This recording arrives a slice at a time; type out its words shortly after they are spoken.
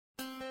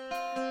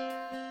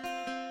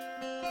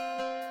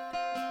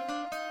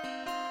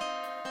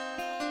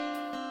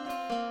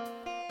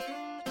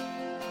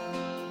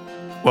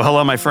Well,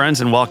 hello, my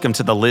friends, and welcome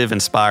to the Live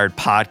Inspired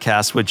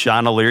podcast with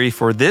John O'Leary.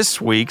 For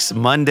this week's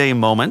Monday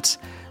Moments,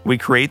 we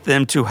create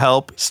them to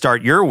help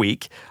start your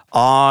week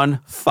on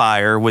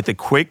fire with a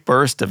quick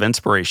burst of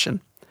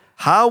inspiration.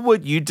 How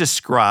would you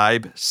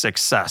describe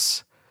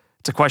success?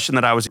 It's a question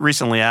that I was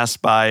recently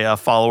asked by a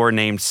follower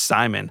named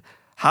Simon.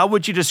 How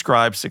would you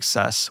describe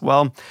success?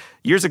 Well,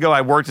 years ago,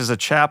 I worked as a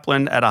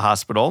chaplain at a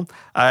hospital.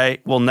 I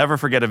will never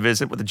forget a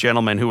visit with a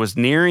gentleman who was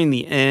nearing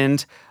the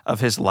end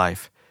of his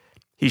life.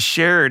 He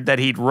shared that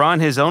he'd run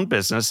his own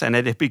business and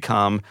it had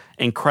become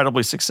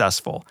incredibly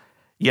successful.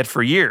 Yet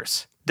for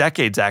years,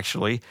 decades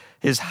actually,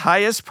 his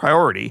highest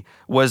priority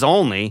was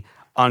only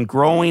on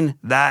growing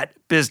that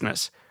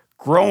business,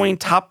 growing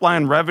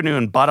top-line revenue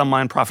and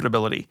bottom-line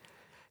profitability.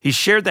 He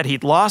shared that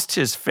he'd lost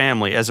his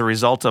family as a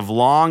result of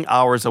long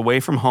hours away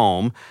from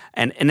home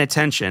and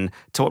inattention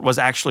to what was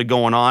actually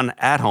going on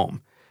at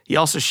home. He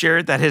also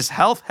shared that his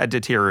health had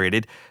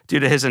deteriorated due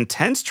to his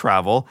intense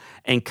travel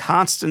and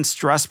constant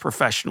stress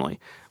professionally,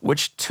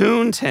 which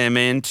tuned him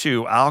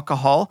into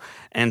alcohol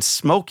and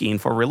smoking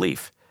for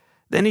relief.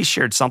 Then he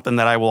shared something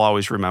that I will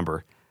always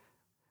remember.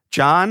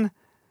 John,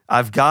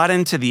 I've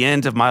gotten to the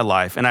end of my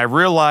life, and I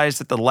realized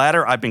that the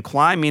ladder I've been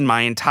climbing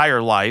my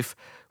entire life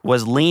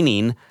was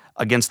leaning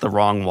against the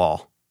wrong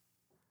wall.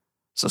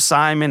 So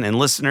Simon and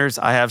listeners,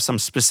 I have some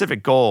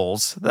specific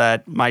goals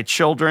that my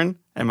children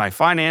and my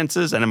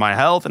finances and in my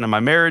health and in my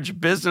marriage,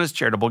 business,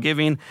 charitable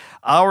giving,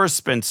 hours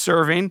spent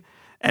serving,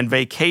 and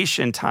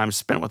vacation time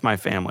spent with my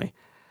family.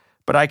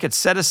 But I could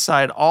set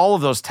aside all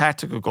of those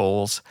tactical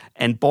goals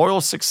and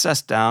boil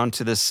success down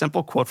to this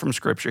simple quote from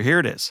Scripture. Here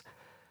it is.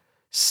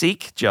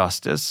 Seek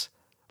justice,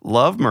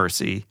 love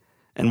mercy,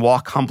 and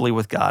walk humbly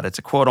with God. It's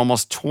a quote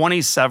almost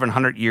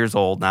 2,700 years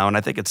old now, and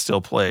I think it still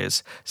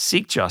plays.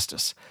 Seek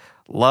justice,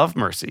 love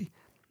mercy,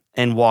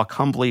 and walk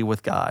humbly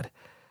with God.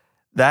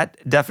 That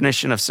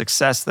definition of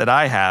success that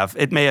I have,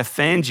 it may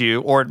offend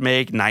you or it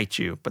may ignite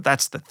you, but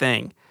that's the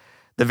thing.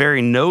 The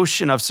very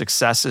notion of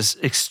success is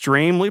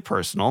extremely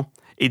personal.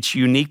 It's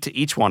unique to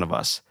each one of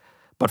us.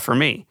 But for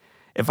me,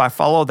 if I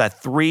follow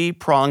that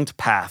three-pronged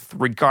path,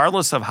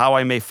 regardless of how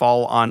I may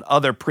fall on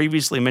other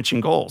previously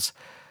mentioned goals,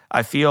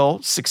 I feel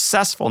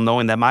successful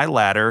knowing that my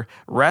ladder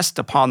rests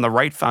upon the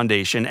right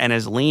foundation and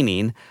is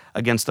leaning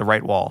against the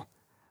right wall.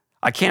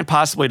 I can't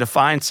possibly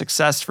define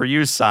success for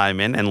you,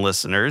 Simon, and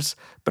listeners,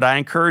 but I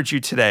encourage you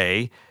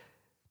today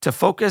to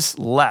focus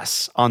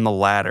less on the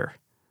ladder,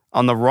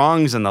 on the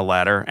rungs in the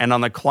ladder, and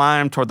on the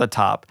climb toward the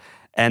top,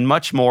 and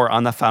much more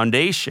on the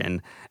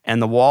foundation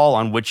and the wall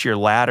on which your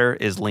ladder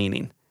is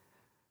leaning.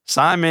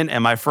 Simon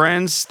and my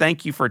friends,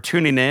 thank you for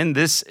tuning in.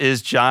 This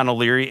is John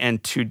O'Leary,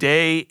 and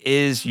today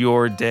is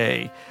your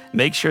day.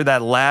 Make sure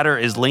that ladder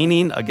is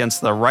leaning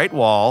against the right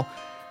wall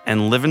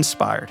and live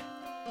inspired.